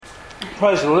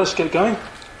Praise the Lord. Let's get going.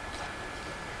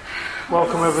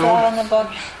 Welcome everyone. Слава на Бог.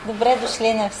 Добре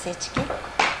дошли на всички.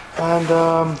 And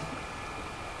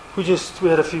we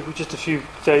had a few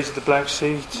days at the Black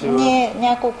Sea to. Ние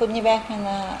няколко дни бяхме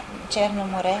на Черно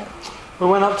море. We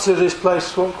went up to this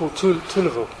place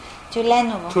called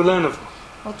Туленово.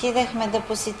 Отидахме да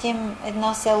посетим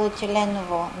едно село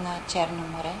Тюленово на Черно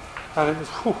море. And it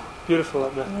was beautiful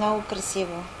up there. Много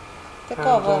красиво.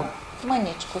 Такова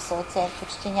мъничко селце,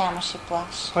 почти нямаше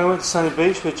плаж. I went to Sunny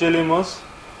Beach where Gillian was.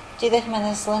 Отидахме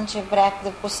на Слънчев бряг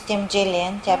да посетим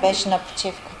Джилиан. Тя беше на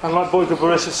почивка. And like Бойко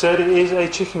Борисов said, it is a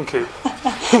chicken coop.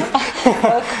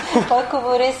 Бойко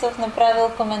Борисов направил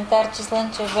коментар, че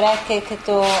Слънчев бряг е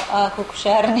като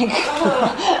кокошарник.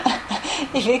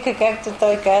 И вика, както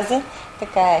той каза,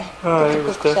 така е. It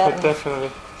was definitely.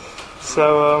 So,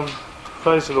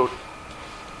 praise the Lord.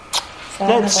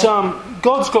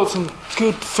 God's got some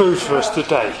good food for us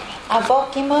today. А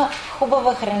Бог има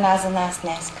хубава храна за нас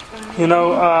днес. You know,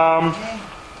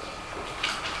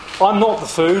 I'm not the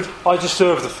food, I just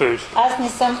serve the food. Аз не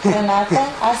съм храната,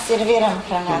 аз сервирам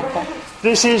храната.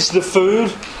 This is the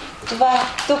food. Това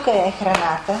тук е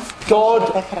храната.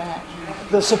 God, храна.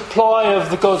 the supply of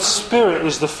the God's Spirit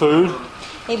is the food.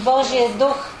 И Божия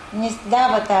дух ни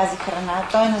дава тази храна,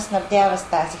 той нас снабдява с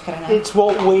тази храна. It's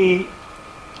what we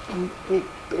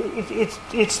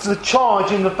it's the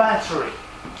charge in the battery.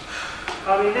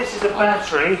 I mean, this is a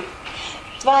battery.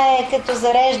 Това е като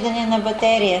зареждане на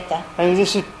батерията.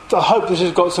 And I hope this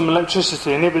has got some electricity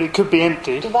in it, but it could be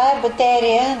empty. Това е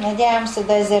батерия, надявам се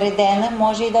да е заредена,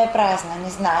 може и да е празна, не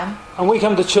знаем. And we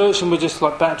come to church and we're just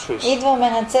like batteries. Идваме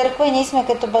на църква и ние сме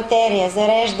като батерия,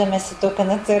 зареждаме се тук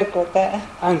на църквата.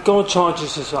 And God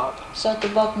charges us up. Защото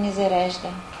Бог ни зарежда.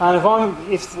 And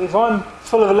if I'm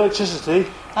full of electricity,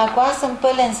 ако аз съм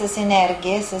пълен с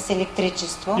енергия, с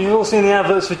електричество, you've all seen the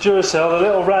adverts for Duracell. The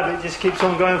little rabbit just keeps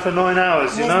on going for 9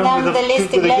 hours, you know, with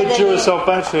a good Duracell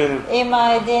battery in it.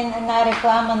 Има една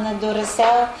реклама на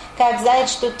Duracell, как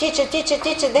заечето тича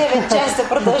 9 часа,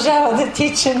 продължава да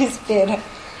тича, не спира.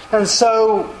 And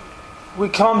so we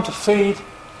come to feed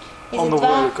on the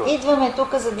Word of God. Идваме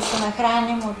тук, за да се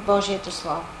нахраним от Божието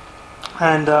Слово.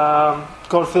 And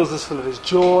God fills us full of His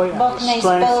joy and Бог His не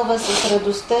strength. изпълва с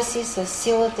радостта си, с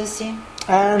силата си.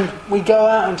 And we go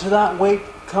out into that week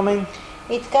coming.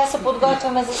 И така се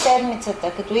подготвяме за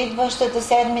седмицата. Като идващата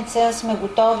седмица сме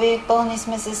готови, пълни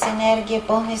сме с енергия,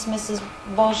 пълни сме с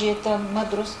Божията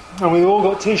мъдрост. And we've all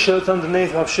got t-shirts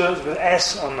underneath. We have shirts with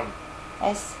S on them.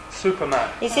 S. Superman.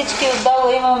 И всички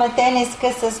отдолу имаме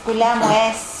тениска с голямо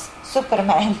S.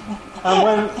 Супермен.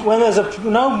 And when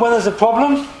there's a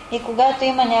problem, и когато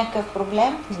има някакъв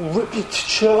проблем, rip your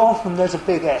shirt off and there's a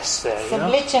big S there.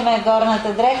 Събличаме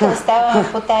горната дреха,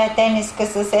 оставаме по тая тениска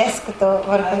с S-като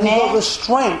върху нея.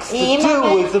 И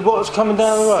имаме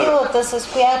силата, с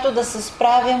която да се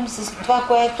справим с това,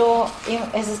 което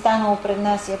е застанало пред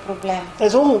нас и е проблем.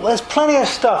 There's plenty of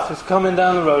stuff that's coming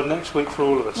down the road next week for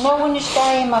all of us. Много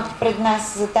неща има пред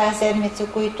нас за тази седмица,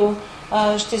 които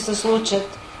ще се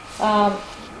случат,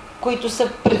 които са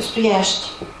предстоящи.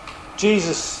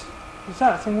 Jesus, is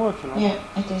that thing working?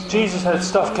 Yeah, it is. Jesus had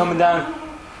stuff coming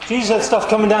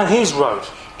down His road.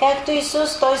 Както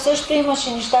Исус, той също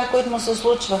имаше неща, които му се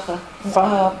случваха.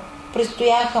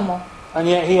 Предстояха му. And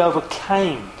yet He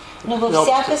overcame. Но във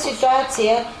всяка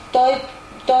ситуация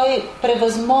той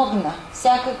превъзмогна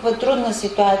всякаква трудна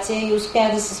ситуация и успя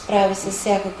да се справи с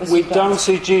всякаква ситуация. We don't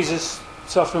see Jesus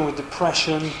suffering with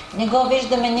depression. Не го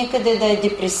виждаме никъде да е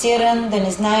депресиран, да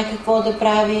не знае какво да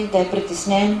прави, да е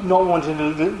притеснен. Not wanting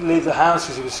to leave the house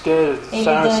because he was scared of the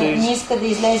Pharisees. Или да не иска да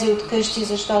излезе от къщи,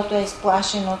 защото е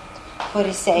изплашен от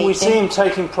фарисеите. We see him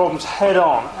taking problems head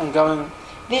on and going.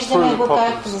 Виждаме го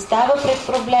как застава пред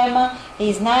проблема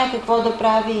и знае какво да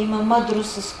прави, има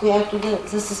мъдрост, с която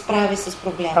да се справи с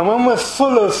проблема. And when we're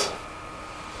full of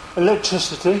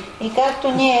electricity, и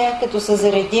както ние, като се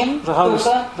заредим тук,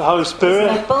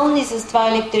 сме пълни с това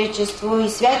електричество и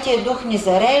Святия Дух ни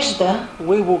зарежда,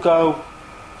 we will go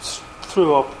through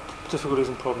our difficulties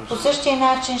and problems. По същия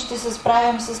начин ще се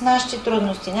справим с нашите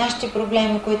трудности, нашите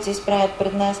проблеми, които се изправят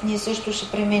пред нас. Ние също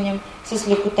ще преминем с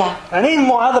лекота. And even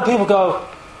what other people go,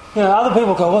 other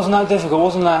people go, wasn't that difficult?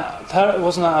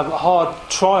 Wasn't that a hard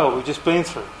trial we've just been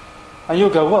through? And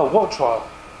you'll go, well, what trial?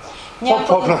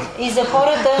 И за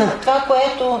хората, това,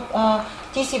 което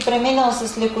ти си преминал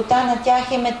с лекота, на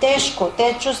тях им е тежко.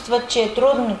 Те чувстват, че е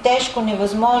трудно, тежко,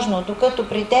 невъзможно. Докато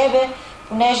при тебе,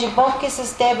 понеже Бог е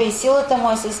с тебе и силата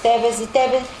му е с тебе, за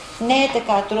тебе не е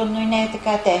така трудно и не е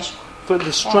така тежко. But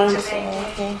the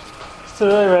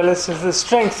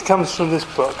strength comes from this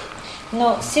book.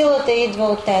 Но силата идва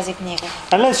от тази книга.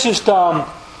 And let's just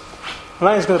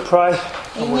Elaine's going to pray.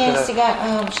 И ние сега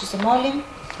ще се молим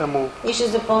и ще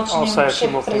започнем,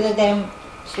 ще предадем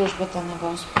службата на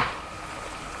Господ.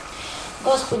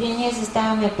 Господи, ние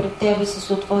заставаме пред Тебе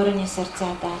с отворени сърца,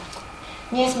 Татко.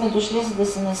 Ние сме дошли, за да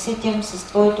се наситим с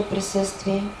Твоето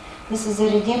присъствие, да се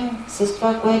заредим с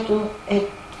това, което е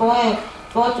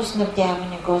Твоето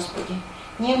снабдяване, Господи.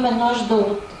 Ние имаме нужда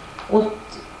от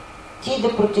Ти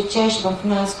да протечеш в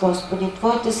нас, Господи.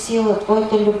 Твоята сила,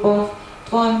 Твоята любов,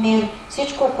 Твоя мир,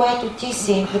 всичко, което Ти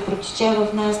си, да протече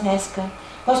в нас днеска.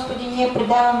 Господи, ние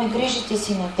предаваме грижите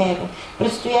си на Тебе,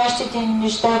 предстоящите ни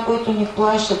неща, които ни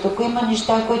плашат. Ако има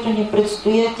неща, които ни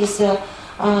предстоят и са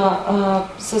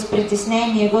с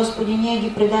притеснение, Господи, ние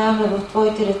ги предаваме в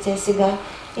Твоите ръце сега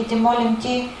и Те молим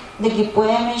Ти да ги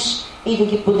поемеш и да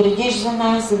ги подредиш за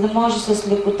нас, за да може с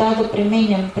лекота да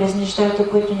преминем през нещата,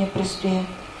 които ни предстоят.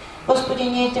 Господи,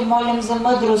 ние Те молим за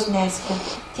мъдрост днеска.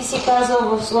 Ти си казал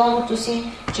в Словото си,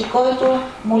 че който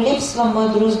му липсва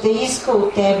мъдрост, да иска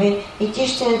от Тебе и Ти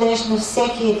ще дадеш на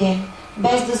всеки един,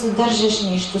 без да задържаш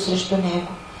нищо срещу него.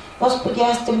 Господи,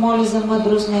 аз Те моля за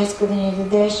мъдрост днеска да ни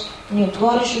дадеш, да ни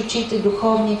отвориш очите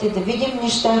духовните, да видим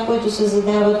неща, които се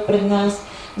задават пред нас,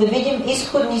 да видим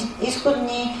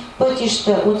изходни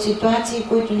пътища от ситуации,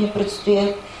 които ни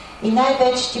предстоят. И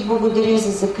най-вече Ти благодаря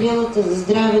за закрилата, за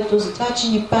здравето, за това, че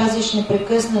ни пазиш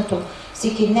непрекъснато,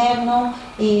 всекидневно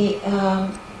и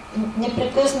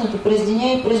непрекъснато през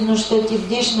деня и през нощта Ти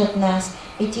вдиш над нас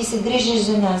и Ти се грижиш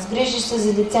за нас, грижиш се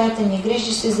за децата ни,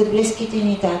 грижиш се за близките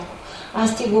ни, Татко.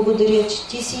 Аз Ти благодаря, че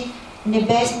Ти си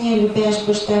небесния любящ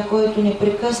баща, който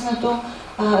непрекъснато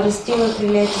разстила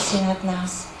крилете си над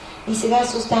нас. И сега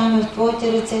се оставяме в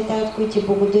Твоите ръце, Татко, и Ти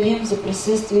благодарим за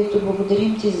присъствието,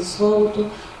 благодарим Ти за Словото,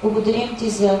 благодарим Ти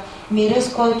за мира,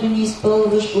 с който ни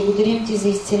изпълваш, благодарим Ти за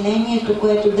изцелението,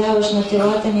 което даваш на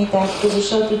телата ни, Татко,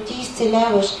 защото Ти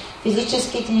изцеляваш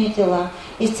физическите ни тела,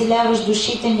 изцеляваш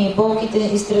душите ни, болките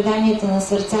и страданията на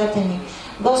сърцата ни.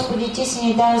 Господи, Ти си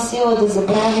ни дава сила да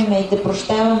забравиме и да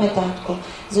прощаваме, Татко,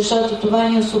 защото това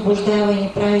ни освобождава и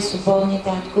ни прави свободни,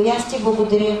 Татко. И аз Ти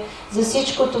благодаря за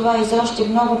всичко това и за още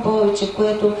много повече,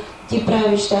 което Ти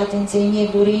правиш, Татенце, и ние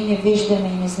дори не виждаме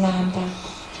и не знаем,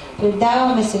 Татко.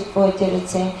 Предаваме се в Твоите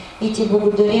ръце и Ти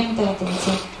благодарим,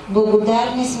 Татенце.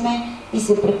 Благодарни сме и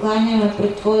се прекланяме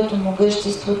пред Твоето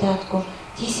могъщество, Татко.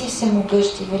 Ти си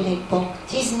всемогъщ и велик Бог.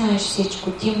 Ти знаеш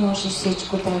всичко, Ти можеш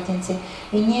всичко, Татенце.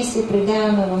 И ние се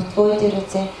предаваме в Твоите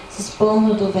ръце с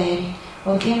пълно доверие.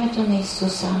 В името на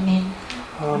Исус. Амин.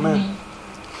 Amen.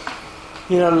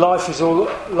 You know,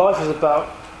 life is about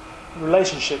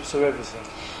relationships or everything.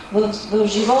 В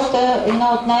живота едно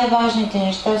от най-важните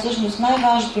неща, всъщност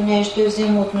най-важното нещо е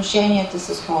взаимоотношенията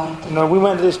с хората. You know, we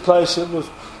went to this place that was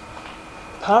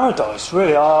paradise,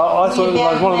 really. I thought it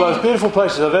was one of the most beautiful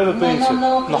places I've ever been to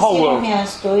in the whole world.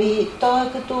 Място, и то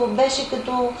е беше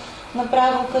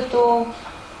направо като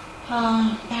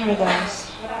paradise,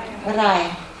 рай.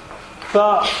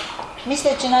 But мисля,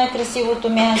 че най-красивото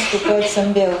място, което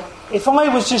съм бил. If I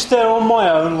was just there on my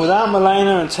own without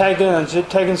Milena and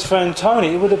Tegan's friend Tony,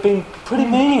 it would have been pretty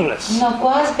meaningless. Но ако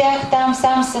аз бях там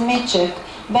сам самичък,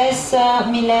 без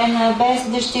Милена, без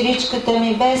дъщеричката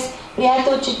ми, без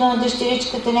приятелчето на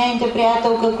дъщеричката, нейната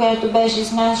приятелка, която беше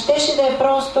с нас, щеше да е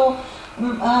просто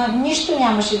нищо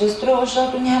нямаше да струва,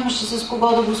 защото нямаше с кого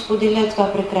да го споделя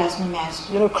това прекрасно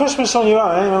място. You know, Christmas on your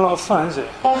own ain't a lot of fun, is it?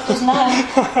 Както знаем,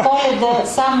 Коледа,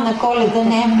 сам на Коледа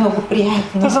не е много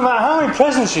приятно. Doesn't matter how many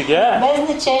presents you get. Без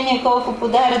значение колко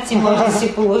подаръци може да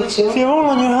си получил. If you're all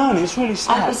on your own, it's really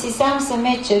sad. Ако си сам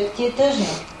самечък, ти е тъжно.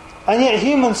 And yet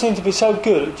humans seem to be so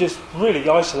good at just really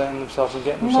isolating themselves and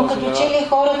getting themselves. Но като че ли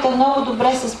хората много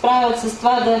добре се справят с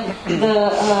това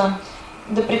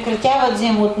да прекратяват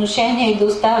взаимоотношения и да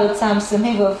остават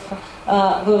сами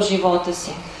в живота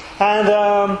си. And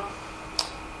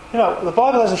you know, the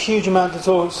Bible has a huge amount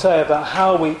to say about how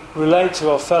we relate to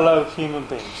our fellow human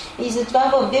beings. И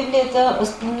затова в Библията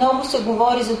много се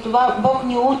говори за това. Бог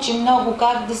ни учи много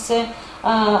как да се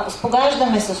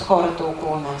спогаждаме с хората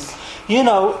около нас. You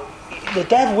know,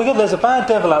 there's a bad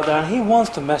devil out there and he wants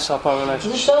to mess up our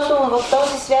relationships. Защото в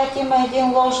този свят има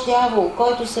един лош дявол,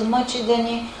 който се мъчи да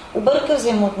ни обърка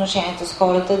взаимоотношенията с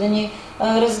хората, да ни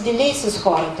раздели с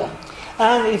хората.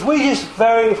 And if we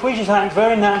just act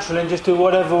very naturally and just do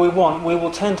whatever we want, we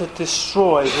will tend to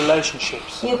destroy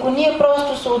relationships. И ако ние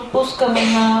просто се отпускаме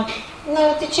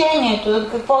на течението,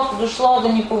 каквото дошло да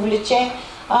ни повлече,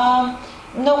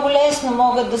 много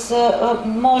лесно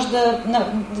може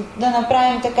да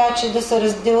направим така, че да се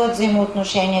разделят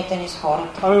взаимоотношенията ни с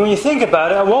хората. I mean, when you think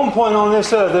about it, at one point on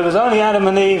this earth there was only Adam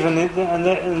and Eve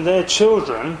and their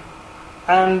children,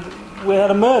 and we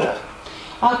had a murder.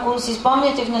 Ако си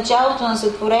спомняте в началото на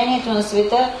сътворението на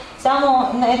света, само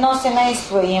едно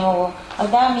семейство е имало.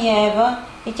 Адам и Ева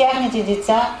и тяхните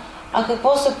деца. А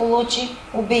какво се получи?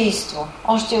 Убийство.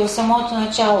 Още в самото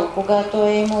начало, когато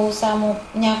е имало само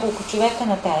няколко човека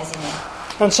на тази земя.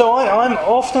 And so I'm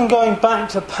often going back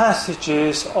to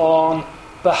passages on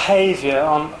behaviour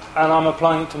and I'm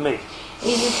applying it to me.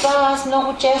 И затова аз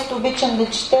много често обичам да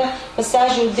чета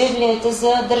пасажи от Библията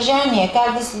за държание,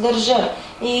 как да се държа.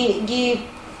 И ги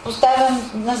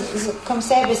поставям към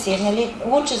себе си, нали?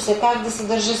 Уча се как да се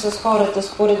държа с хората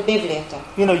според Библията.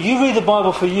 You know, you read the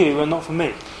Bible for you and not for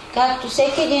me. Както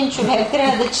всеки един човек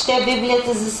трябва да чете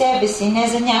Библията за себе си, не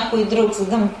за някой друг, за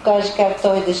да му покаже как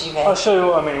той да живее. I'll show you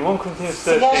what I mean. 1 Corinthians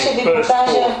 13, Сега ще ви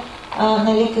покажа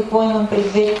нали, какво имам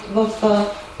предвид в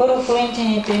 1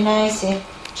 Коринтияни 13,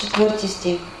 4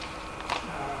 стих.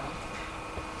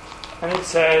 And it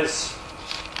says,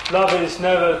 love is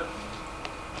never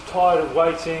tired of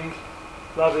waiting,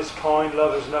 love is kind,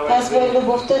 love is no envy,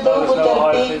 любовта love дълго is no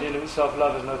high търпи opinion of itself,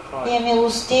 love is no pride. и е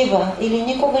милостива, или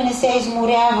никога не се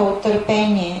изморява от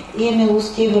търпение, и е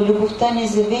милостива. Любовта не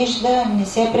завижда, не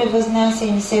се превъзнася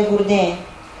и не се гордее.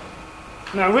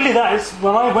 Now, really, that is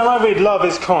when I read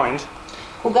love is kind.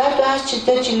 Когато аз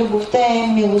чета, че любовта е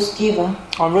милостива,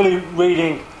 I'm really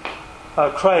reading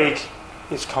Craig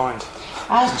is kind.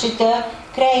 аз чета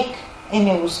Крейг е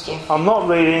милостив. I'm not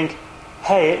reading,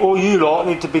 hey, all you lot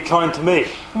need to be kind to me.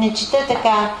 Не чета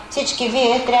така, всички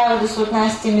вие трябва да се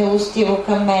отнасяте милостиво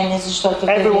към мене, защото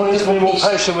Everyone needs to be more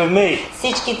patient with me.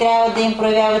 Всички трябва да им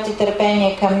проявявате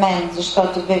търпение към мен,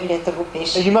 защото Библията го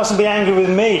пише. You mustn't be angry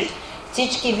with me.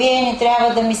 Всички вие не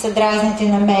трябва да ми се дразните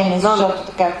на мене, защото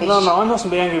така пише. No, I mustn't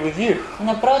be angry with you.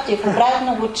 Напротив,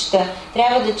 обратно го чета.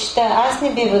 Трябва да чета, аз не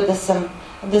бива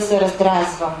да се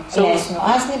раздразвам лесно.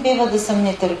 Аз не бива да съм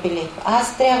нетърпелив.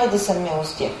 Аз трябва да съм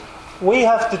милостив. We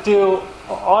have to deal.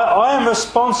 I am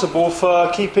responsible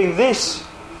for keeping this.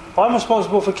 I'm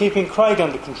responsible for keeping Craig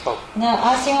under control.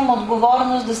 Аз имам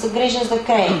отговорност да се грижа за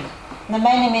Крейг. На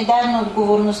мене ми е дадена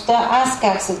отговорността аз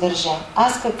как се държа,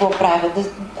 аз какво правя,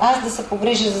 аз да се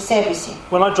погрижа за себе си.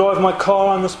 When I drive my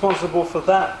car, I'm responsible for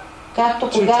that. Както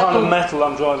когато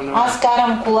аз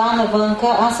карам кола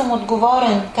навънка, аз съм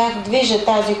отговорен как движа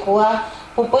тази кола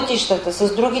по пътищата,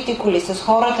 с другите коли, с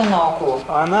хората наоколо.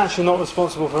 I'm actually not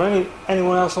responsible for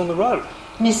anyone else on the road.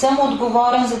 Не съм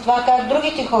отговорен за това как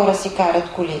другите хора си карат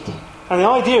колите. And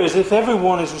the idea is if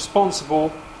everyone is responsible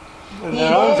in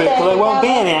their own vehicle, there won't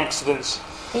be any accidents.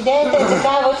 Идеята е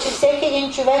такава, че всеки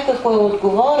един човек, ако е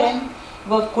отговорен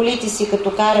в колите си,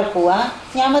 като кара кола,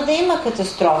 няма да има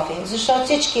катастрофи, защото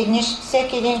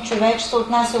всеки един човек ще се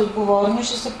отнася отговорно и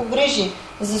ще се погрижи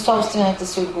за собствената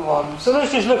си отговорност. So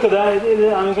let's just look at that.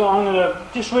 I'm going to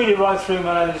just read it right through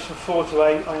Malachi from 4 to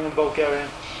 8 in Bulgarian.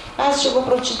 Аз ще го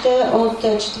прочета от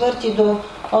 4 до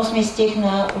 8 стих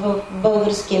в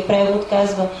българския превод.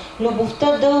 Казва: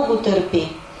 любовта дълго търпи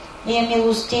и е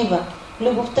милостива.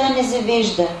 Любовта не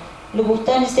завижда.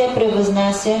 Любовта не се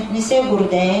превъзнася, не се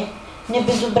гордее, не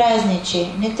безобразничи,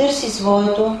 не търси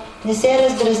своето, не се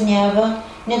раздразнява,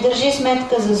 не държи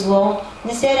сметка за зло,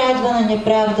 не се радва на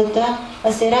неправдата,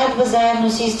 а се радва заедно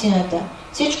с истината.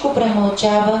 Всичко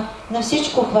премълчава, на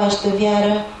всичко хваща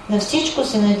вяра, на всичко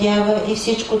се надява и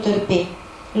всичко търпи.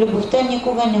 Любовта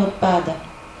никога не отпада.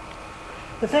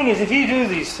 The thing is, if you do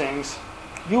these things,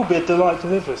 you'll be a delight to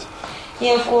live with. И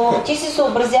ако ти се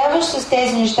съобразяваш с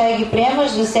тези неща и ги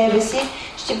приемаш за себе си,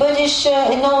 ще бъдеш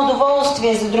едно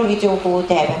удоволствие за другите около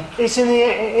тебе. It's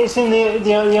in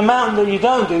the amount that you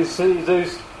don't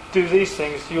do these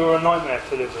things, you're a nightmare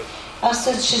to live with. А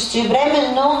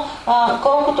същевременно,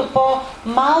 колкото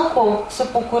по-малко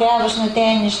се покоряваш на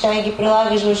тези неща и ги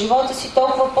прилагаш в живота си,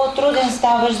 толкова по-труден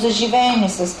ставаш за живеене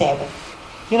с тебе.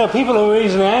 You know, people who are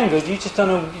easily angered, you just don't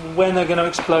know when they're going to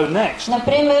explode next.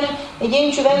 Например,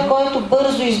 един човек, който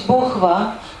бързо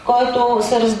избухва, който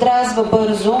се раздразва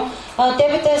бързо,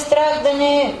 тебе те е страх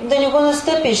да не го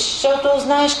настъпиш, защото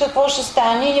знаеш какво ще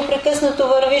стане и непрекъснато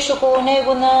вървиш около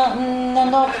него на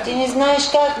ногти. Не знаеш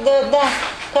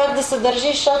как да се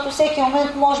държиш, защото всеки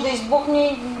момент може да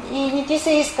избухне и не ти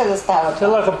се иска да става.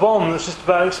 They're like a bomb that's just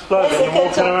about exploding. You're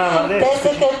walking around like this. Те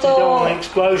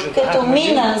са като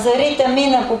мина, зарита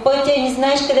мина по пътя и не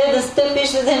знаеш къде да стъпиш,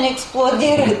 за да не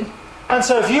експлодират. And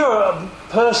so if you're a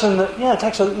person that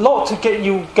takes a lot to get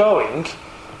you going,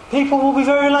 people will be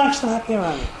very relaxed and happy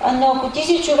around you. Но ако ти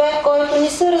си човек, който не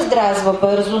се раздразва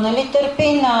бързо, нали,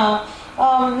 търпи на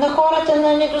хората,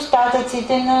 на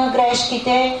недостатъците, на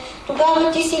грешките,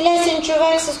 тогава ти си лесен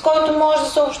човек, с който може да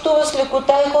се общува с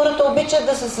лекота и хората обичат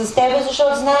да са с тебе,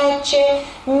 защото знаят, че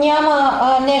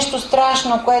няма нещо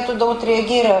страшно, което да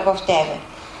отреагира в тебе.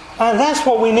 And that's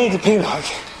what we need to be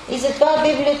like. И затова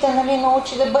Библията, нали,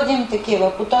 научи да бъдем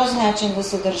такива, по този начин да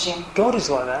се държим. God is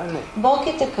like that, isn't he? Бог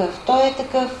е такъв, Той е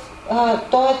такъв,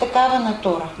 Той е такава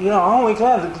натура. You know, aren't we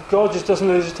glad that God just doesn't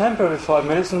lose his temper every 5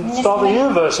 minutes and start the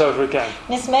universe over again?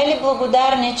 Не сме ли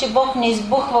благодарни, че Бог не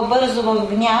избухва бързо в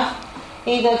гняв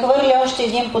и да хвърли още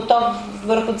един потоп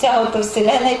върху цялата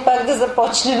Вселена и пак да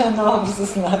започнем наново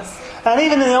с нас? And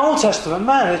even in the Old Testament,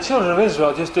 man, the children of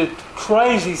Israel just did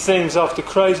crazy things after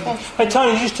crazy. Hey,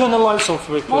 Tony, just turn the lights on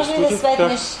for me, please. Може ли да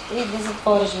светнеш и да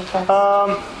затвориш вратата?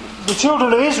 The children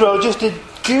of Israel just did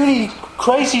goody,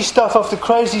 crazy stuff after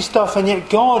crazy stuff, and yet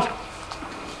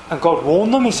God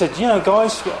warned them. He said, you know,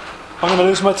 guys, I'm going to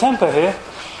lose my temper here.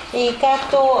 И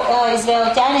както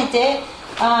израелтяните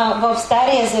в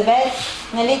Стария Завет,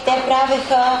 нали, те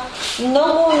правеха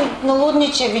много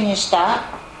налудничеви неща,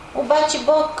 обаче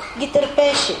Бог ги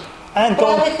търпеше.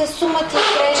 Правеха сумати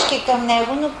грешки към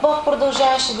Него, но Бог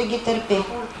продължаваше да ги търпи.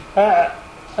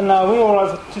 No, we all right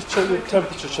for just check the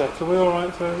temperature check. Are we all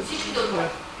right for?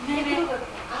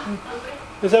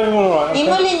 Is everyone all right?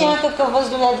 Има ли някакъв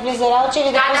въздухът влизарал, че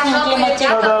ли да пуснем климатик?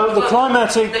 The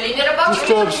climatic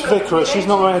disturbs Vicar. She's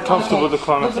not very comfortable with the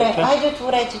climatic. Добре, айде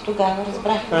отворете тогава,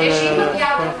 разбрах.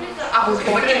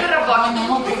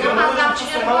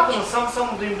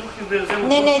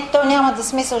 Не, то няма да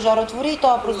смисъл, Жар, отвори и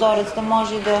този прозорец, да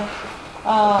може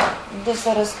да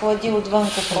се разхлади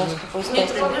отвънка просто по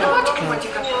естествено.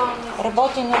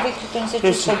 Работи, но Викрито не се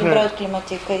чувства добре от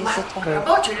климатика и за това.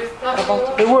 Работи.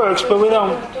 It works, but we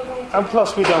don't. And plus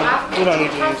we don't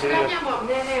need to use it.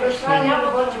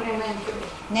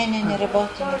 Не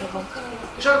работи.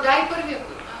 Жор, дай първия.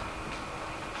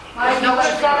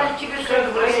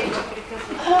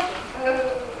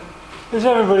 Is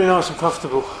everybody nice and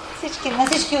comfortable? На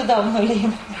всички удобно ли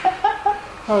има?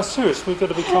 Oh, serious, we've got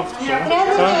to be comfortable.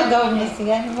 Трябва да е удобни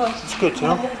сега, не може. It's good, you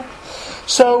know.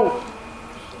 So,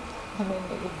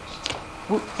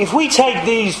 if we take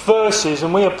these verses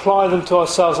and we apply them to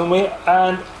ourselves,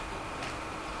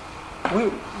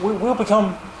 we'll become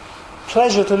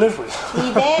pleasure to live with.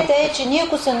 Идеята е, че ние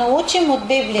ако се научим от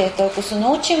Библията, ако се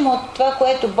научим от това,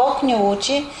 което Бог ни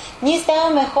учи, ние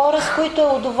ставаме хора, с които е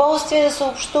удоволствие да се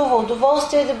общува,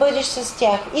 удоволствие да бъдеш с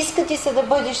тях. Иска ти се да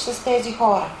бъдеш с тези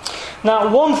хора. Now,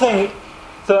 one thing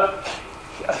that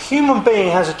a human being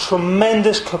has a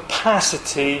tremendous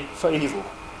capacity for evil.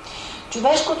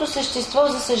 Човешкото същество,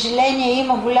 за съжаление,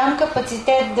 има голям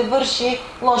капацитет да върши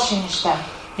лоши неща.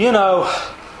 You know,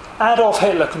 Adolf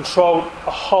Hitler controlled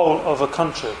a whole of a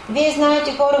country. Вие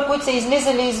знаете хора, които са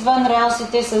излизали извън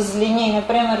релсите с злини,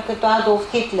 например като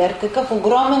Адолф Хитлер. Какъв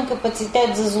огромен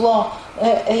капацитет за зло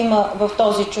има в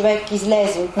този човек,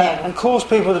 излезе от него. And caused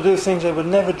people to do things they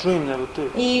would never dream they would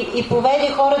do. И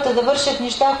поведе хората да вършат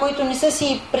неща, които не са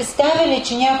си представили,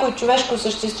 че някой човешко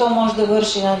същество може да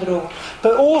върши на друго.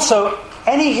 But also,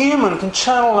 any human can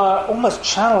channel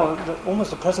almost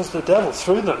the presence of the devil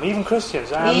through them, even Christians,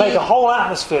 and make a whole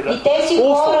atmosphere. И тези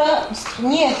хора,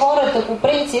 ние хората по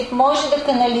принцип, може да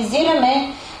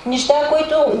канализираме неща,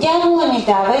 които дявола ни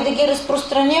дава и да ги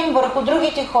разпространим върху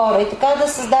другите хора и така да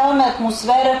създаваме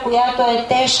атмосфера, която е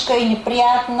тежка и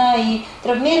неприятна и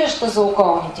травмираща за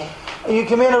околните. You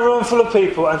come in a room full of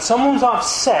people and someone's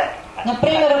upset.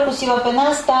 Например, ако си в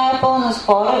една стая пълна с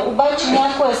хора, обаче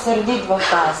някой е сърдит в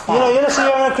тази стая.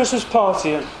 You're a Christmas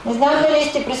party. Не знам дали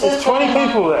сте присъствали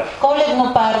на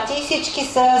коледно парти, всички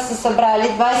са се събрали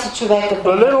 20 човека.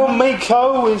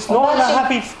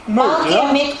 Обаче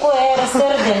малкият Митко е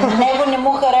разсърден, на него не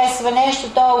му харесва нещо,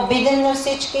 той е обиден на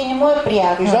всички и не му е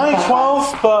приятно.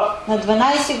 На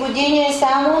 12 години е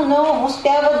само, но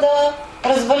успява да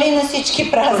развали на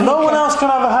всички празника. No one else can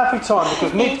have a happy time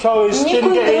because Mitko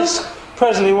didn't get his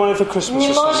present he wanted for Christmas.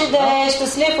 Не може да е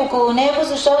щастлив около него,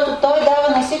 защото той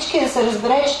дава на всички да се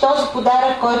разбере, че този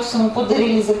подарък, който са му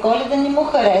подарили за Коледа, не му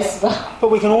харесва. But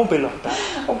we can all be like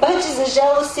that. Обаче, за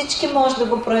жалост, всички може да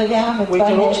го проявяваме това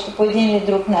нещо по един или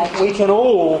друг начин. We can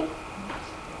all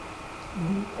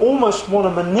almost want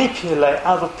to manipulate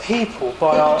other people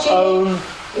by our own.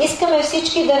 Искаме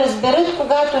всички да разберат,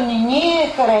 когато не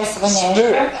ни харесва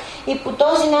нещо и по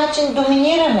този начин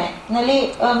доминираме,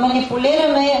 нали,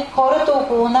 манипулираме хората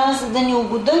около нас, за да ни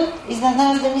угодят и за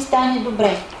нас да ни стане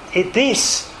добре.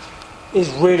 This is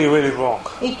really, really wrong.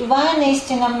 И това е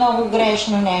наистина много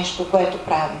грешно нещо, което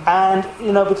правим. And,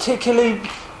 particularly,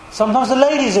 sometimes the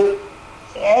ladies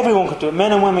everyone can do it,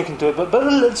 men and women can do it, but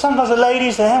sometimes the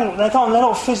ladies, they're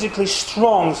not physically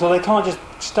strong, so they can't just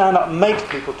stand up and make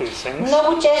people do things.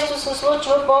 Много често се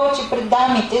случва повече пред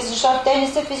дамите, защото те не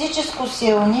са физически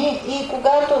силни и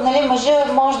когато, нали,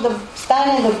 мъжът може да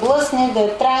стане, да блъсне,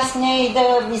 да трасне и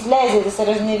да излезе, да се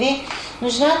разневи, Но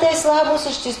жената е слабо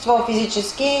същество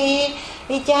физически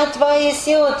и тя това е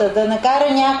силата, да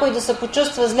накара някой да се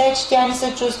почувства зле, че тя не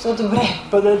се чувства добре.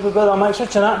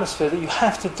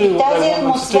 И тази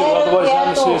атмосфера,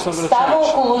 която става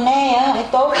около нея, е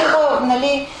толкова,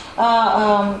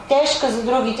 тежка за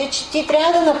другите, че ти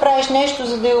трябва да направиш нещо,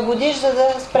 за да я угодиш, за да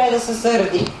спре да се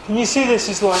сърди. Виждате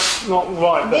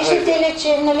ли,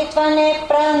 че това не е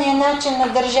правилният начин на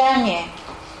държание?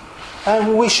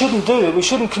 And we shouldn't do it. We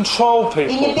shouldn't control people.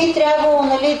 И не би трябвало,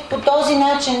 по този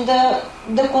начин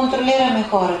да контролираме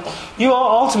хората.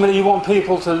 Ultimately you want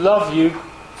people to love you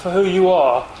for who you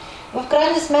are. В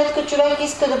крайна сметка човек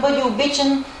иска да бъде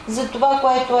обичан за това,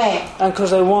 което е. And because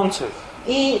they want to.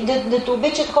 И да те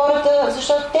обичат хората,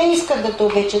 защото те искат да те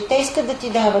обичат, те искат да ти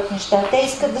дават неща, те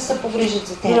искат да се погрижат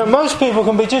за теб. Most people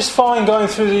can be just fine going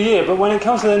through the year, but when it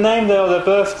comes to their name day or their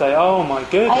birthday, oh my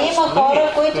goodness. А има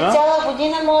хора, които цяла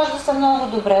година може да са много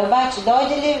добре, обаче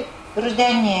дойде ли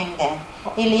рождения им ден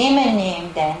или именния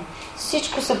им ден,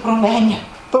 всичко се променя.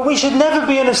 But we should never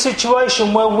be in a situation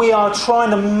where we are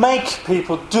trying to make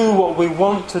people do what we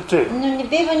want to do. Но не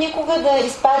бива никога да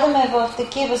изпадаме в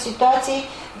такива ситуации,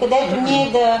 където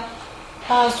ние да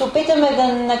се опитаме да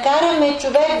накараме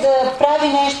човек да прави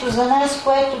нещо за нас,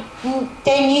 което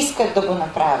те не искат да го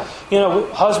направят.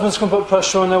 Husbands can put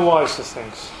pressure on their wives for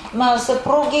things.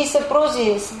 Съпруги и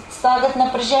съпрузи слагат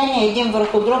напрежение един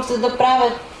върху друг, за да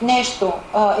правят нещо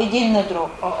един на друг.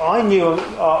 I knew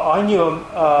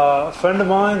a friend of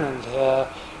mine, and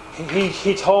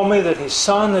he told me that his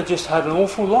son had just had an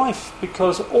awful life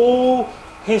because all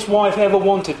his wife ever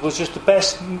wanted was just the best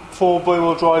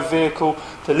four-wheel drive vehicle,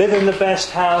 to live in the best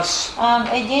house.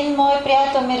 Един мой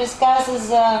приятел ми разказа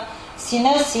за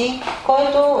сина си,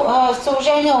 който се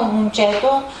оженил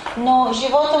момчето, но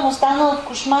живота му станал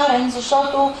кошмарен,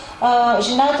 защото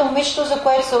жената, момичето, за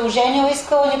което се оженил,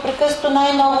 искала непрекъснато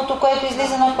най-новото, което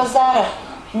излиза на пазара.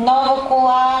 Нова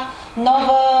кола,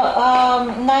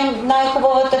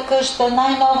 най-хубавата къща,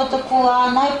 най-новата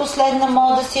кола, най-последна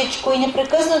мода, всичко. И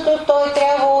непрекъснато той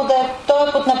трябвало той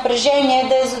е под напрежение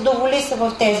да задоволи се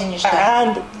в тези неща.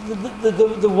 And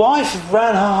the wife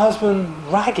ran her husband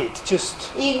ragged, just.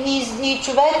 И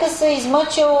човека се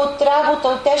измъчил от работа,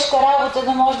 от тежка работа,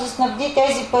 да може да снабди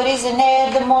тези пари за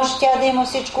нея, да може тя да има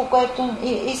всичко, което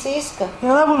и се иска.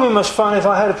 That wouldn't be much fun if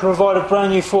I had to provide a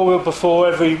brand new four-wheel before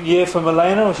every year for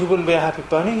Milena, or she wouldn't be a happy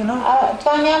bunny,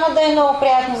 Това няма да е много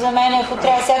приятно за мен, ако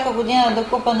трябва всяка година да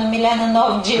купа на Милена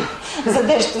нов джип, за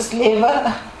да е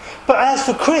щастлива. But as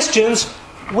for Christians,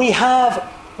 we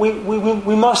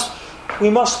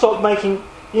must stop making.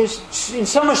 In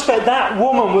some respect, that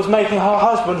woman was making her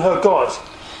husband her God,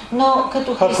 но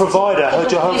като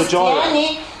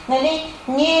християни,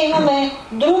 ние имаме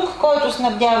друг, който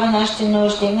снабдява нашите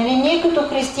нужди. Ние като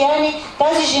християни,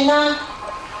 тази жена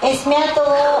е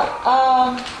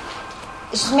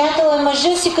смятала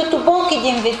мъжа си като Бог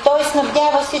един вид. Той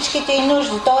снабдява всичките й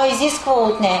нужди. Той е изисквал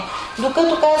от нея.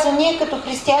 Докато казва, ние като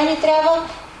християни трябва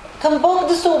към Бог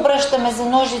да се обръщаме за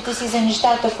нуждите си, за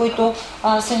нещата, които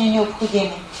са ни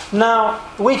необходими. Now,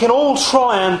 we can all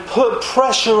try and put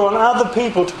pressure on other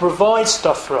people to provide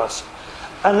stuff for us.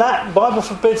 And that Bible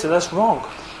forbids it. That's wrong.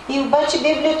 И обаче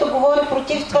Библията говори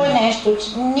против това нещо.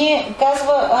 Ние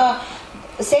казва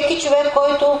всеки човек,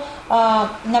 който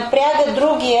напряга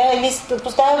другия или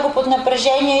поставя го под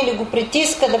напрежение или го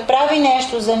притиска да прави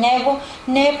нещо за него,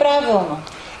 не е правилно.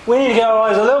 We need to get our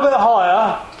eyes a little bit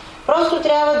higher. Просто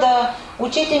трябва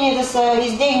очите ни да се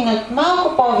издигнат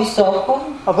малко по-високо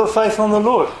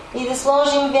и да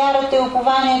сложим вярата и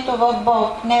упованието в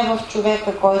Бог, не в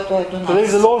човека, който е до нас.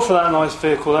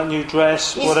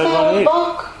 Искай от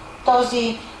Бог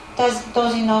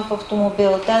този нов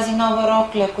автомобил, тази нова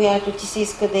рокля, която ти се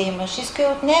иска да имаш. Искай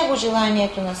от Него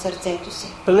желанието на сърцето си.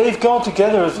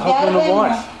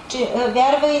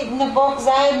 Вярвай на Бог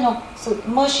заедно,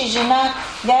 мъж и жена.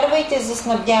 Вярвайте за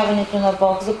снабдяването на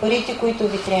Бог, за парите, които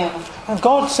ви трябват. И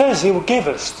Бог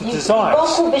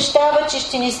обещава, че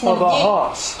ще ни снабди.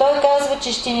 Той казва,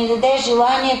 че ще ни даде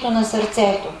желанието на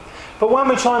сърцето. But when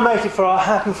we try and make it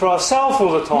happen for ourselves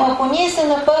all the time, но ако ние се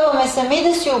напъваме сами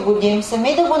да си угодим,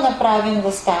 сами да го направим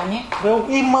да стане,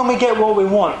 even when we get what we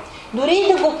want,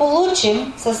 дори да го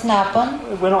получим с напън,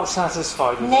 we're not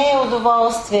satisfied. Не е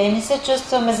удоволствие, не се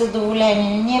чувстваме задоволени,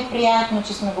 не ни е приятно,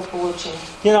 че сме го получили.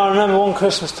 I remember one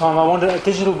Christmas time I wanted a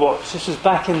digital watch. This was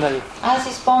back in the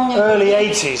early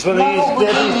 80s when these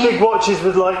big watches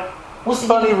with like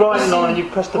funny writing on and you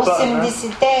press the button.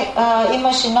 80-те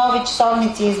имаше нови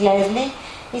часовници излезли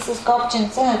и с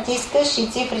копченца натискаш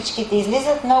и цифричките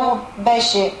излизат. Много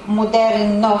беше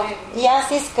модерен, нов. И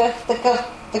аз исках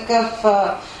такъв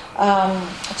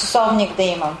часовник да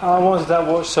имам. I wanted that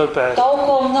watch so bad.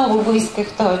 Толкова много го исках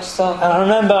този часовник. And I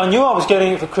remember I knew I was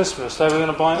getting it for Christmas. They were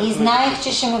going to buy it. И знаех,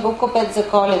 че ще ми го купят за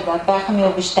Коледа. Бяха ми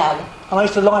обещали. And I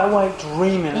used to lie awake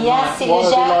dreaming И аз си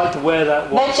лежах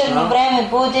вечерно watch, време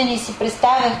буден и си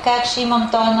представях как ще имам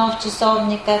този нов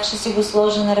часовник, как ще си го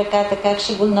сложа на ръката, как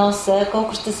ще го нося,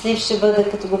 колко щастлив ще бъда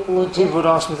като го получа.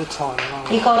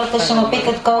 И хората ще ме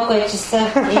питат колко е часа.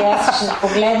 И аз ще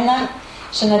погледна,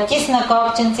 ще натисна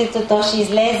копченцето, то ще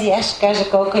излезе и аз ще кажа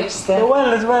колко е часа.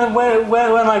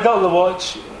 When I got the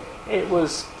watch,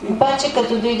 обаче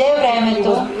като дойде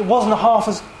времето,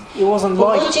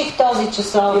 получих този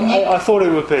часовник. I thought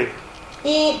it would be.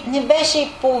 И не беше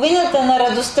и половината на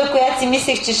радостта, която си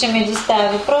мислех, че ще ми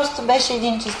достави. Просто беше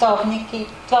един часовник и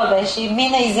това беше. И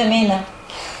мина и замина.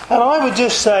 And I would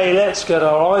just say, let's get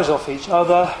our eyes off each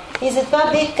other. И затова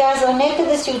бих казал, нека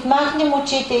да си отмахнем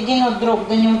очите един от друг,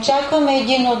 да не очакваме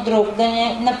един от друг, да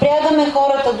не напрягаме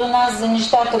хората до нас за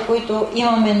нещата, които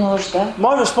имаме нужда.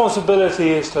 My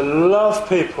responsibility is to love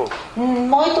people.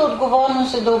 Моята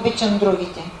отговорност е да обичам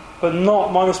другите. But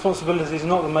my responsibility is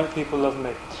not to make people love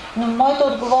me. Но моята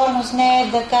отговорност не е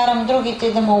да карам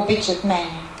другите да ме обичат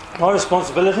мене. My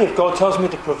responsibility, if God tells me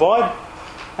to provide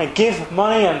and give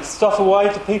money and stuff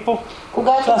away to people,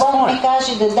 когато Бог ми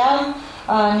каже да дам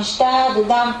неща, да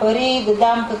дам пари, да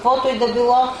дам каквото и да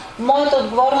било, моята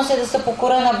отговорност е да се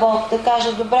покоря на Бог, да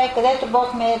кажа, добре, където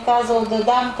Бог ми е казал да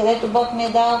дам, където Бог ми е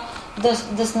дал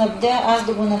да снабдя, аз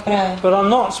да го направя. But I'm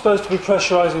not supposed to be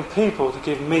pressurizing people to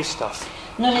give me stuff.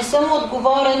 Но не съм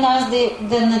отговорен аз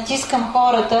да натискам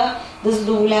хората да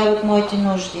задоволяват моите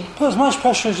нужди. Put as much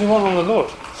pressure as you want on the Lord.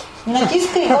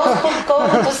 Натискай Господ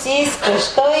колкото си искаш.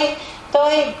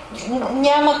 Той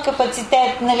няма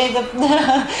капацитет, нали,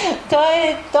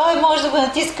 той може да го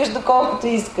натискаш доколкото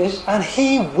искаш. And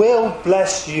he will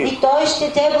bless you. И той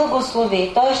ще те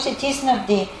благослови, той ще ти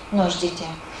снабди нуждите.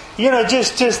 You know,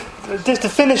 just to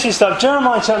finish this up,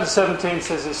 Jeremiah chapter 17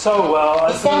 says it so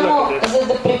well. И само за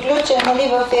да приключа,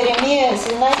 нали, в Еремия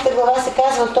 17 глава се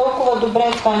казва толкова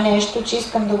добре това нещо, че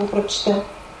искам да го прочета.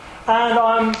 And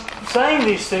I'm saying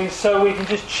these things so we can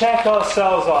just check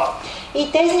ourselves up.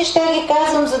 И тези неща ги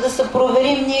казвам, за да се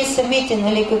проверим ние самите,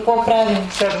 нали, какво правим.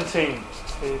 17.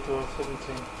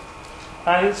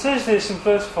 And it says this in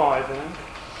verse 5,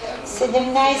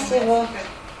 17 в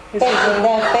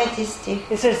 5 стих.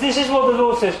 It says, this is what the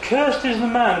Lord says, cursed is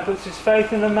the man who puts his faith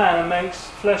in the man and makes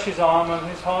flesh his arm and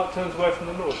his heart turns away from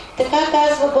the Lord. Така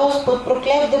казва Господ,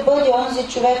 проклет да бъде онзи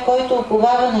човек, който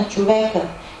уповава на човека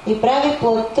и прави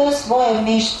плътта своя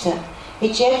мишца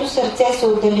и чието сърце се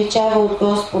отдалечава от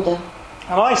Господа.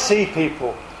 And I see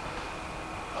people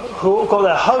who got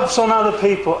their hopes on other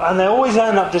people and they always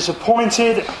end up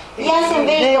disappointed.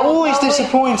 They're always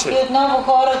disappointed. И отново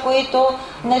хора, които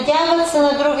надяват се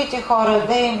на другите хора,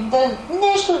 да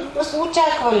нещо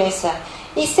очаквали са.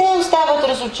 И се остават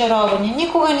разочаровани,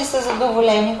 никога не са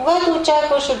задоволени. Когато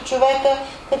очакваш от човека,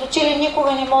 като че ли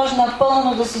никога не може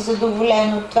напълно да си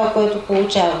задоволен от това, което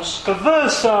получаваш. The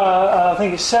verse, I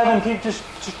think it's 7, keep just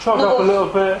chalk up a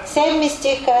little bit. 7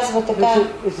 стих казва така.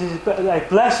 A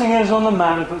blessing is on the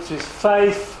man who puts his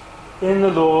faith in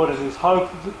the Lord and whose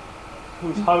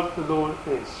hope the Lord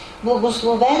is.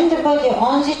 Благословен да бъде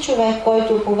онзи човек,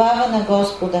 който уповава на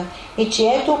Господа и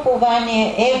чието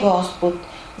упование е Господ,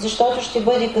 защото ще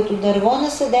бъде като дърво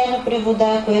насадено при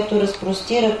вода, което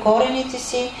разпростира корените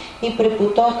си и при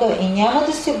потока и няма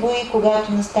да се бои,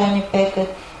 когато настане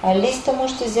пекът, а листа му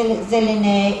ще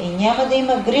зеленее и няма да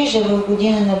има грижа в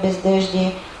година на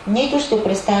бездъждие, нито ще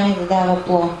престане да дава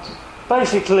плод.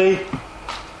 Basically,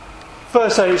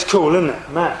 verse 8 is cool, isn't it?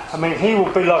 Man, I mean, he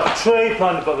will be like a tree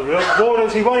planted by the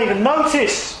waters. He won't even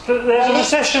notice that there's a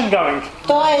recession going.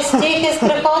 Той стих е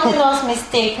страхотен 8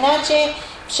 стих. Значи,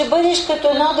 ще бъдеш като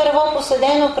едно дърво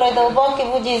посадено край дълбоки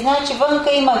води. Значи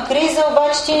вънка има криза,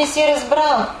 обаче ти не си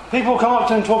разбрал. People come up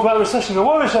to him and talk about recession. Go,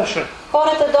 what recession?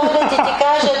 Хората дойдат и ти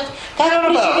кажат, как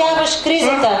преживяваш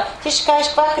кризата? Ти ще кажеш,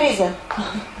 каква криза?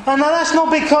 And that's not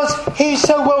because he's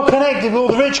so well connected with all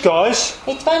the rich guys.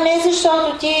 И това не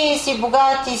защото ти си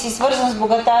богат и си свързан с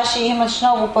богаташи и имаш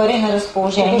много пари на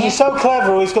разположение. Because he's so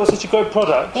clever, he's got such a great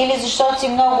product. Или защото си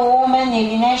много умен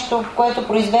или нещо, което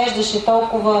произвеждаш е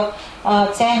толкова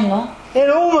ценно. It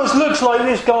almost looks like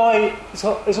this guy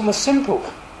is almost simple.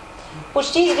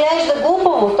 Почти изглежда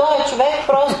глупаво. Той човек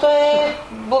просто е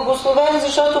благословен,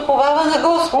 защото уповава на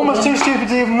Господа. Almost too stupid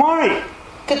to even worry.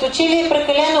 Като че ли е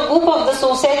прекалено глупав да се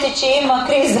усети, че има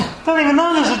криза. Don't even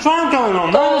know there's a drought going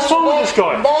on. What's wrong with this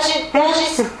guy? Даже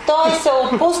той се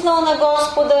отпуснал на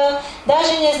Господа,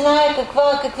 даже не знае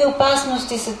какви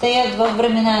опасности се таят във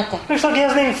времената. Looks like he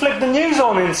hasn't even flicked the news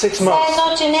on in 6 Все months.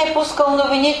 едно, че не е пускал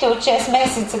новините от 6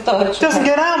 месеца този Doesn't човек.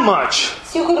 get out much.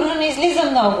 Сигурно не излиза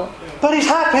много, But he's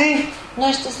happy. но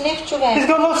е щастлив He's човек.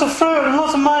 got lots of fruit and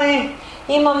lots of money.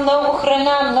 Има много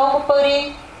храна, много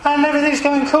пари And everything's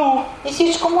going cool. и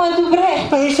всичко му е добре.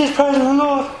 But he's just praising the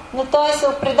Lord. Но той се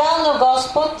предал на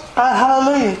Господ, And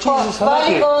hallelujah. Jesus, I love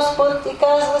хвали you. Господ и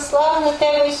казва: слава на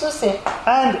Тебе, Исусе.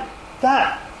 And that,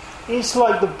 it's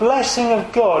like the blessing of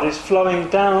God is flowing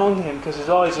down on him because his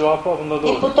eyes are up on the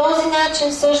И по Lord. този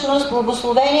начин всъщност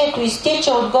благословението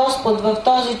изтича от Господ в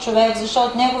този човек,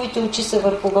 защото неговите очи са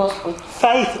върху Господ.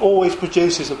 Faith always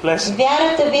produces a blessing.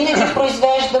 Вярата винаги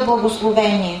произвежда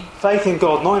благословение. Faith in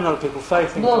God, not in other people.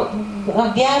 Faith in God.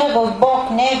 Вяра в Бог,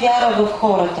 не вяра в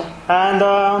хората. And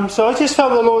so I just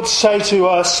felt the Lord say to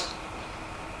us.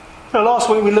 Last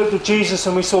week we looked at Jesus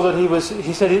and we saw that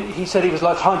he said he was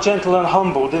like gentle and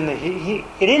humble, didn't he?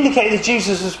 It indicated that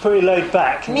Jesus was pretty laid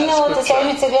back. Миналата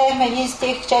седмица гледахме един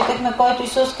стих, четахме, който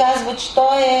Исус казва, че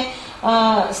той е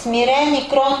смирен и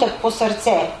кротък по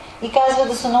сърце. И казва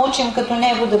да се научим като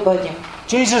Него да бъдем.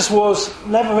 Jesus was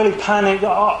never really panicked.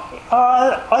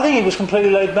 I think he was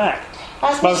completely laid back.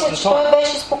 Аз мисля, че той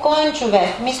беше спокоен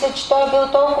човек. Мисля, че той бил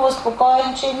толкова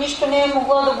спокоен, че нищо не е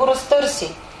могло да го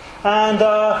разтърси.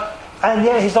 And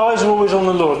yet his eyes were always on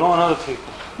the Lord, not on other people.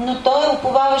 Но той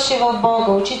уповаваше в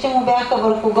Бога. Очите му бяха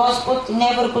върху Господ,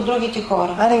 не върху другите хора.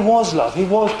 And he was love, he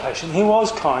was patient, he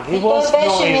was kind, he was той not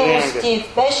беше easily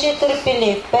милостив, беше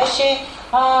търпелив, беше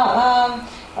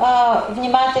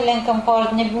внимателен към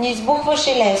хората, не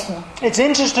избухваше лесно. It's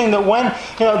interesting that when,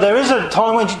 there is a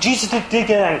time when Jesus did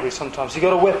get angry sometimes. He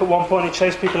got a whip at one point, he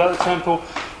chased people out of the temple.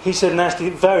 He said nasty,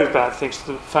 very bad things to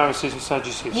the Pharisees and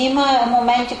Sadducees. Има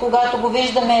моменти, когато го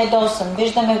виждаме едосан.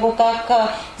 Виждаме го как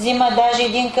взима даже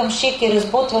един къмшик и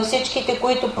разбутва всичките,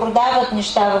 които продават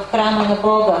неща в храма на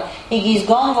Бога и ги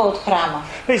изгонва от храма.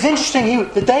 But it's interesting,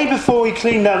 the day before he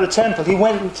cleaned out the temple, he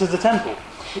went to the temple.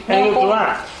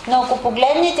 Но ако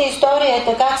погледнете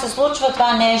историята как се случва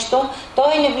това нещо,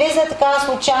 той не влиза така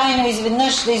случайно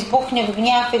изведнъж да избухне в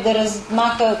гняв и да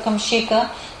размаха къмшика.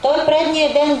 Той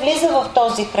предния ден влиза в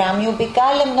този храм и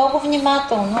обикаля много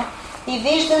внимателно и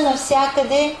вижда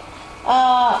навсякъде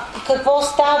какво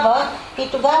става и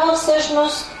тогава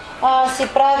всъщност си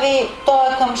прави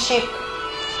този къмшик.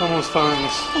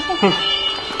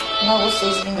 Много се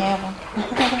извинявам.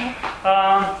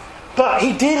 But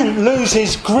he didn't lose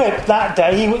his grip that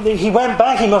day. He went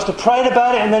back, he must have prayed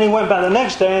about it, and then he went back the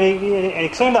next day and he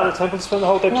cleaned out the temple and spent the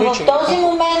whole day preaching. Но в този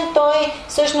момент той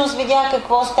всъщност видя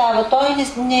какво става. Той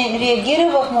не реагира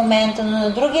в момента, но на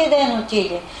другия ден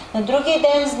отиде. На другия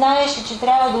ден знаеше, че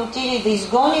трябва да отиде да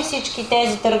изгони всички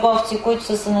тези търговци, които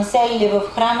са се населили в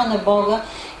храма на Бога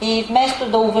и вместо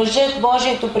да уважат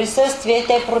Божието присъствие,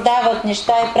 те продават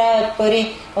неща и правят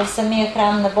пари в самия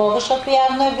храм на Бога, защото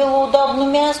явно е било удобно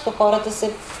място. Хората са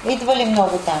идвали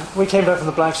много там. We came back from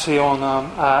the Black Sea on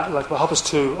like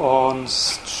 2:30 on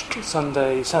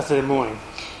Saturday morning.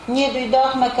 Ние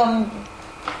дойдохме към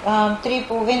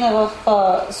 3:30 в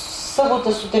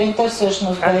събота сутринта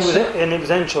всъщност беше. And it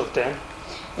was Enchov then.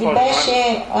 И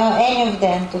беше Еньов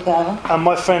ден тогава. And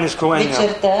my friend is called Enyo.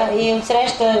 Вечерта и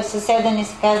отсреща съседа ни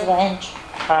се казва Енчо.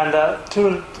 And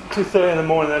 2:30 in the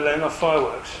morning they lit off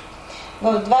fireworks.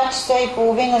 В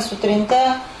 2:30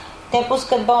 сутринта те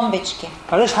пускат бомбички.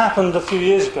 And this happened a few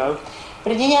years ago.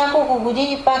 Преди няколко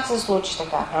години пак се случи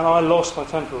така. And I lost my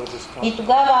temper with this guy. И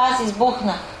тогава аз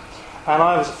избухнах. And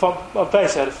I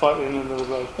basically had a fight with him in the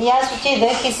road. И аз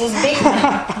отидах и се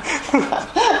сбихме.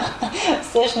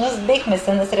 Всъщност сбихме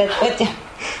се насред пътя.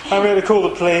 And we had to call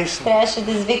the police. Трябваше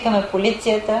да извикаме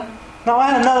полицията. Now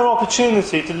I had another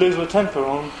opportunity to lose my temper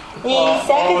on. И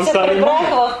сега се прибрах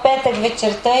в петък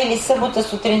вечерта или събота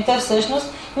сутринта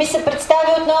всъщност, ми се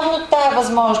представи отново тая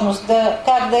възможност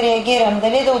как да реагирам,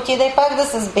 дали да отида и пак да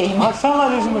се сбием.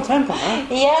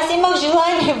 И аз имах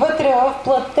желание вътре в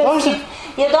плътта си.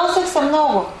 Ядосах се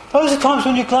много.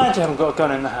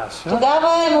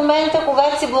 Тогава е момента,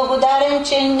 когато си благодарен,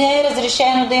 че не е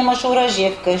разрешено да имаш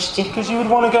оръжие вкъщи.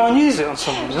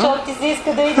 Защото ти се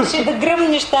иска да идеш и да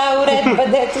гръмнеш тая уредба,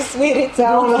 дето свири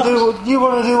цяло нощ. Иска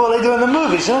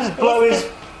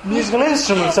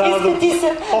ти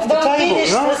се да отидеш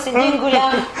с един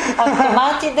голям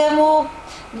автомат и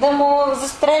да му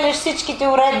застреляш всичките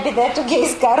уредби, дето ги е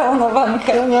изкарал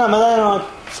навънка.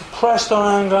 Suppressed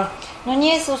on anger. Но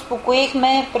ние се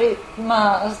успокоихме,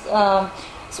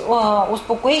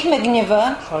 Успокоихме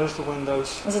гнева, closed the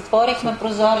windows, затворихме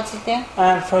прозорците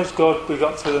and praise God, we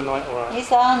got through the night all right. и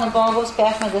слава на Бога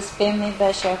успяхме да спим и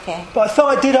беше окей. But I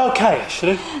thought I did okay,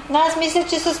 actually. Но аз мисля,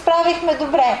 че се справихме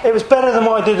добре. It was better than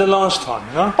what I did the last time,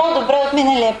 you know? По-добре от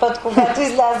миналия път, когато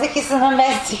излязах и се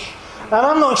наместих. And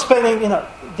I'm not expecting,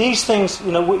 these things,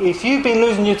 if you've been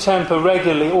losing your temper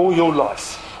regularly all your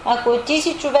life, Ако ти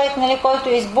си човек, който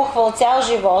е избухвал цял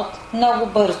живот много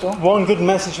бързо, one good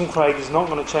message from Craig is not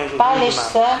going to change it. палиш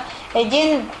се,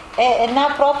 една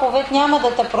проповед няма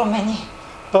да те промени.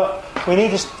 But we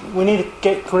need to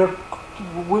get grip,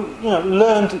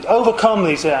 learn to overcome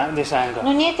this anger.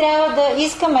 Но ние трябва да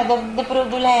искаме да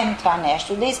преодолеем това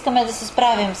нещо, да искаме да се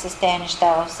справим с тези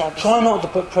неща в себе си. Try not to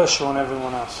put pressure on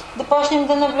everyone else. Да почнем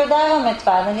да наблюдаваме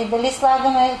това, дали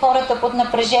слагаме хората под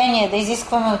напрежение, да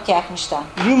изискваме от тях неща.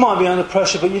 You might be under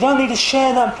pressure, but you don't need to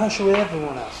share that pressure with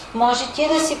everyone else. Може ти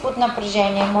да си под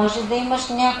напрежение, може да имаш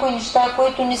някои неща,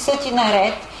 които не са ти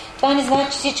наред. Това не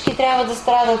значи, че всички трябва да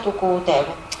страдат около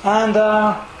тебе. And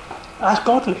that's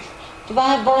godly.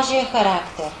 Това е Божия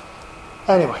характер.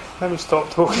 Anyway, let me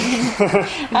stop talking.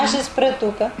 Аз ще спра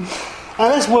тук.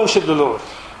 And let's worship the Lord.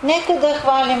 Нека да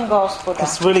хвалим Господа.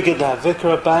 It's really good to have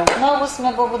Vicar back. Много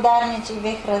сме благодарни, че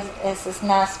Вихра е с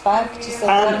нас пак, че се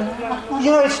върна.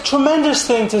 It's a tremendous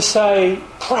thing to say,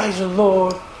 praise the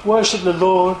Lord, worship the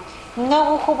Lord.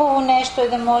 Много хубаво нещо е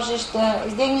да можеш да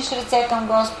издигнеш ръце към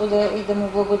Господа и да му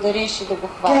благодариш и да го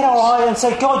хвалиш. Get our eye and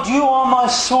say, God, you are my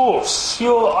source.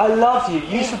 I love you.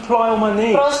 You supply all my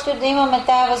needs. Просто да имаме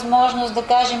тая възможност да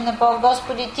кажем на Бог,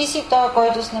 Господи, ти си той,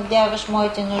 който снабдяваш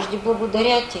моите нужди.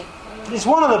 Благодаря ти. It's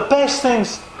one of the best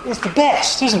things. It's the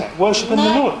best, isn't it? Worshiping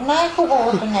the Lord.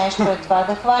 Най-хубавото нещо е това,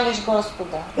 да хвалиш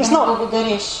Господа, да му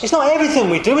благодариш. It's not everything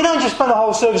we do. We don't just spend the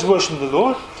whole service worshiping the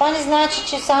Lord. Това не значи,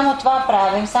 че само това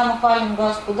правим, само хвалим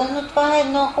Господа, но това е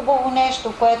едно хубаво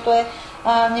нещо, което е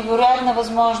невероятна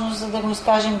възможност, за да му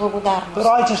изкажем благодарност. But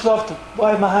I just love to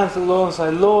wave my hands to the Lord and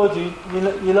say, Lord,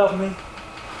 you love me.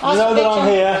 You know that I'm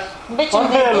here. Обичам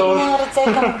да издигна ръце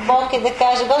към Бог и да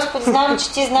кажа, Господи, знам,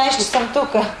 че ти знаеш, че съм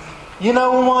тук. You know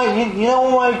all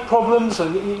my problems.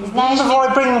 Before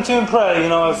I bring them to you and pray,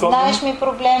 I've got them. Знаеш ми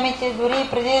проблемите, дори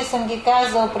преди да съм ги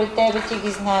казал пред тебе, ти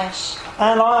ги знаеш.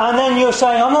 And then you're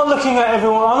saying, I'm not looking at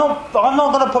everyone. I'm not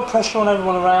going to put pressure on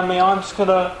everyone around me. I'm just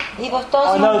going to.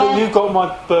 I know that you've got my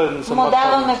burdens and my problems. Му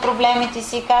даваме проблемите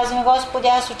си и казваме, Господи,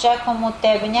 аз очаквам от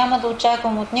тебе. Няма да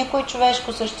очаквам от никой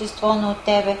човешко същество, но от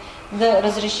тебе да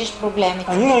разрешиш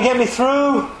проблемите. And you're going to get me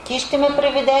through. Ти ще ме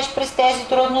преведеш през тези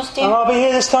трудности. And I'll be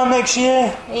here this time next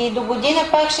year. И до година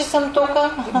пак ще съм тук.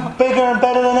 Bigger and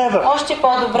better than ever. Още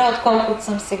по-добре, отколкото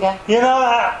съм сега.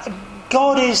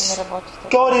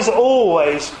 God is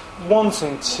always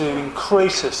wanting to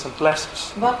increase us and bless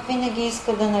us. Бог винаги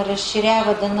иска да ни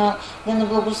разширява, да ни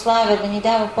благославя, да ни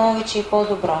дава повече и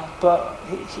по-добро. But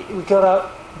we got to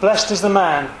blessed is the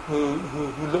man who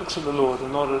looks at the Lord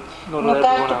and not at everyone else. Но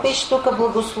както пише тук,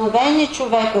 благословен е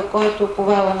човека, който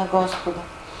уповава на Господа.